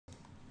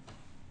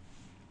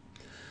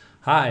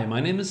Hi, my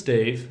name is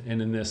Dave,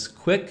 and in this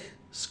quick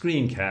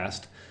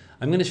screencast,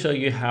 I'm going to show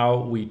you how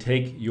we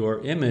take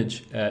your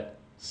image at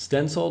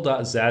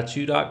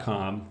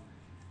stencil.zachu.com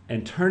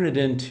and turn it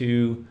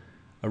into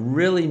a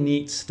really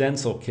neat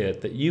stencil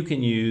kit that you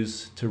can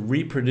use to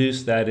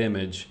reproduce that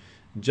image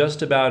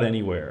just about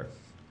anywhere.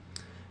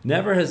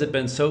 Never has it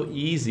been so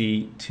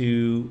easy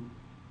to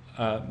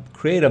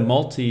create a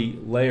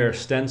multi-layer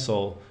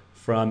stencil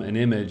from an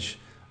image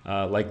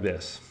like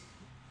this.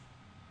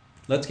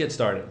 Let's get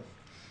started.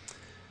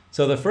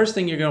 So the first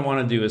thing you're going to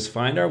want to do is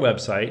find our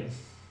website.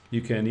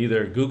 You can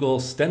either Google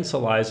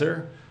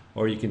Stencilizer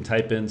or you can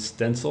type in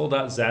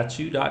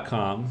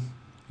stencil.zachu.com,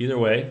 either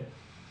way.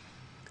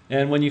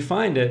 And when you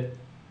find it,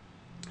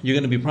 you're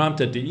going to be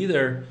prompted to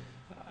either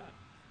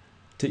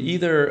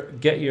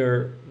get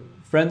your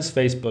friend's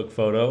Facebook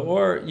photo,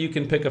 or you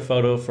can pick a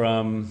photo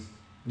from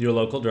your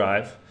local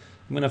drive.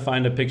 I'm going to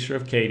find a picture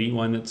of Katie,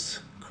 one that's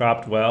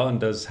cropped well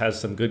and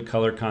has some good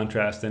color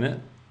contrast in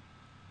it.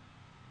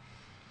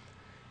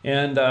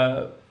 And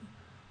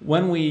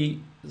when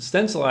we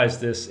stencilize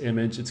this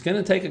image, it's going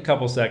to take a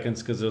couple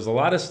seconds because there's a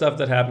lot of stuff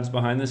that happens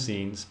behind the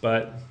scenes.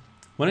 But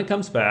when it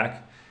comes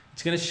back,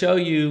 it's going to show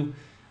you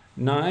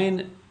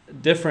 9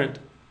 different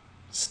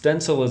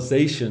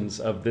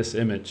stencilizations of this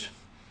image.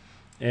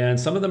 And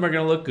some of them are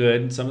going to look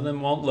good, some of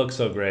them won't look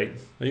so great,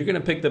 but you're going to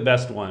pick the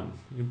best one.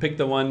 You can pick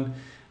the one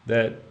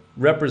that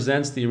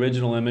represents the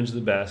original image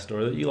the best,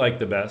 or that you like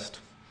the best.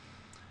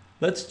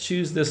 Let's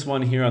choose this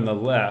one here on the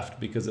left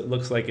because it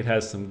looks like it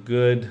has some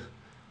good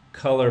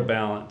color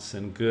balance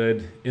and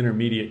good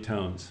intermediate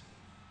tones.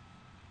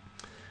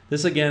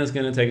 This again is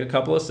going to take a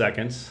couple of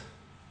seconds,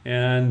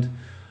 and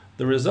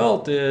the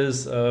result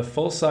is a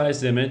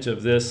full-size image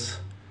of this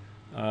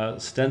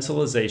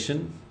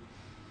stencilization,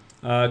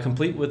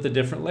 complete with the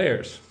different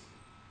layers.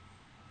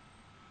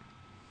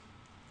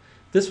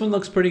 This one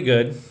looks pretty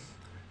good,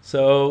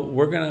 so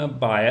we're going to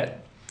buy it.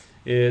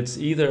 It's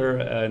either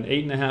an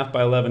 8.5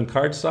 by 11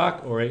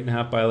 cardstock or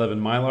 8.5 by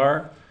 11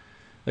 Mylar.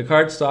 The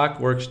cardstock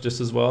works just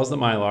as well as the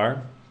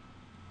Mylar,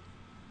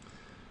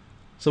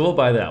 so we'll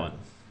buy that one.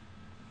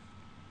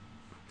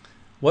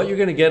 What you're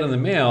going to get in the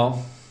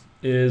mail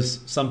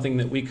is something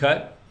that we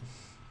cut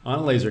on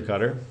a laser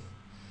cutter.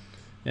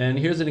 And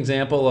here's an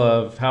example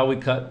of how we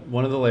cut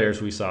one of the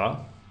layers we saw.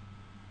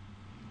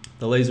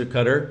 The laser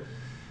cutter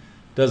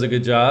does a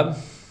good job,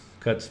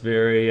 cuts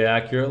very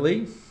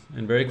accurately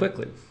and very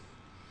quickly.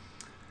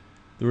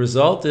 The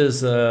result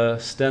is a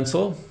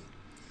stencil.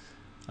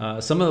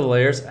 Some of the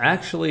layers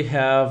actually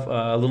have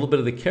a little bit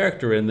of the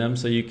character in them,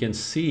 so you can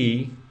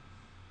see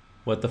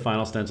what the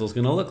final stencil is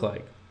going to look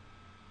like.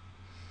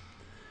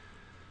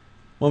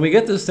 When we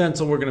get the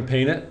stencil, we're going to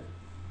paint it.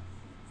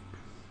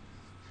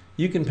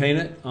 You can paint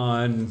it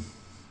on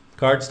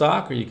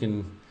cardstock, or you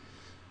can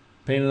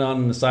paint it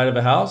on the side of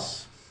a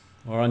house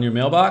or on your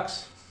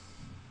mailbox.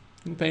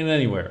 You can paint it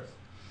anywhere.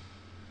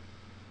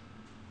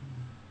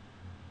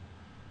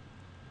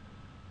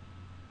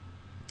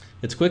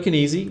 It's quick and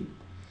easy,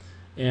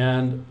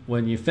 and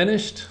when you're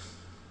finished,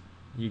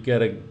 you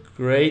get a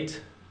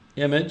great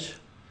image,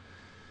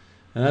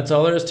 and that's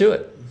all there is to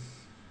it.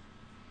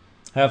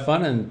 Have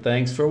fun, and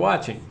thanks for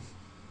watching.